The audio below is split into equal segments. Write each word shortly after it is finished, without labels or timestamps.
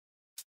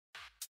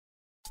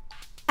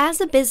As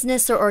a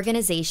business or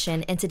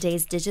organization in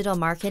today's digital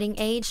marketing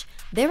age,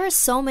 there are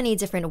so many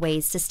different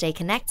ways to stay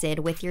connected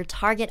with your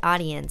target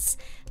audience.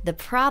 The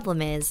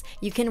problem is,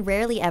 you can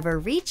rarely ever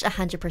reach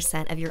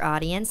 100% of your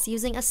audience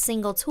using a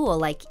single tool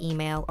like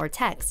email or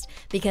text,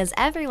 because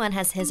everyone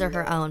has his or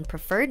her own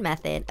preferred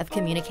method of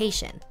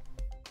communication.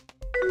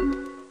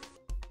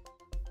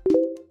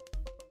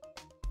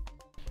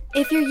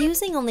 If you're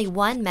using only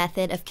one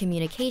method of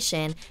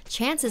communication,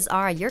 chances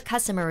are your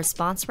customer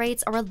response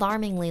rates are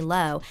alarmingly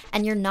low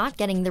and you're not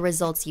getting the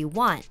results you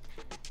want.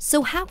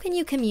 So how can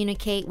you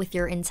communicate with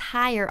your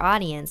entire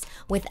audience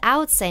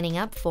without signing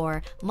up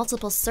for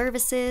multiple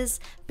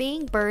services,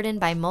 being burdened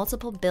by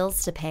multiple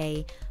bills to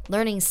pay,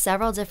 learning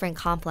several different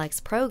complex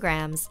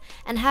programs,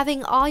 and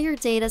having all your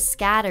data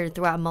scattered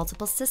throughout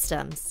multiple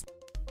systems?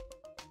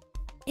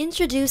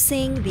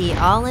 Introducing the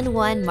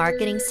all-in-one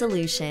marketing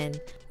solution.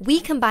 We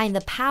combine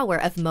the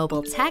power of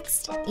mobile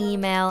text,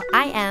 email,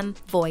 IM,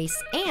 voice,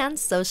 and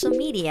social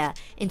media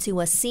into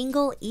a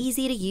single,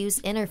 easy-to-use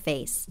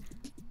interface.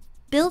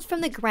 Built from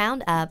the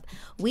ground up,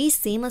 we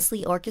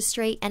seamlessly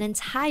orchestrate an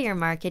entire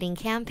marketing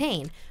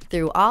campaign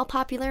through all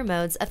popular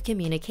modes of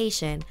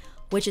communication,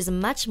 which is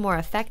much more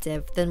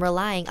effective than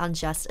relying on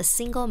just a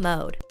single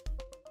mode.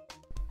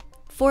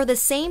 For the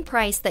same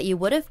price that you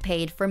would have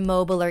paid for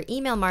mobile or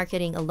email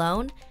marketing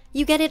alone,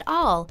 you get it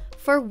all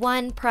for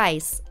one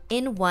price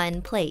in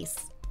one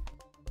place.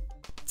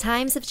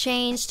 Times have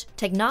changed,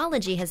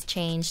 technology has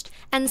changed,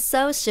 and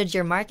so should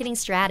your marketing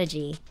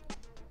strategy.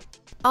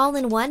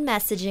 All-in-one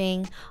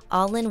messaging,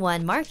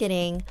 all-in-one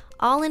marketing,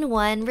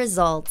 all-in-one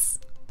results.